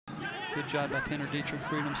Good job by Tanner Dietrich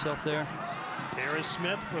freeing himself there. Harris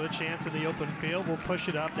Smith with a chance in the open field. Will push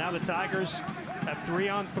it up. Now the Tigers have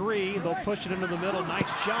 3-on-3. They'll push it into the middle. Nice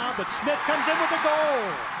job, but Smith comes in with the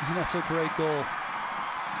goal. And that's a great goal.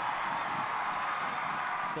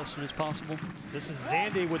 Best as possible. This is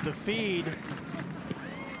Zandy with the feed.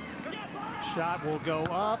 Shot will go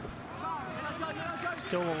up.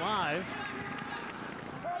 Still alive.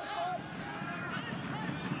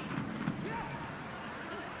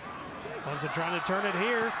 Clemson trying to turn it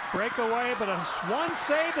here. Breakaway, but one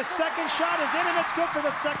save. The second shot is in, and it's good for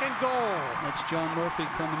the second goal. That's John Murphy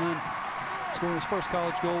coming in, scoring his first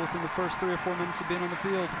college goal within the first 3 or 4 minutes of being on the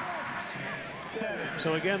field.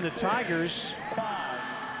 So again, the Tigers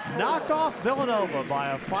knock off Villanova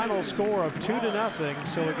by a final score of 2-0.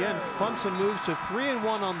 So again, Clemson moves to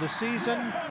 3-1 on the season.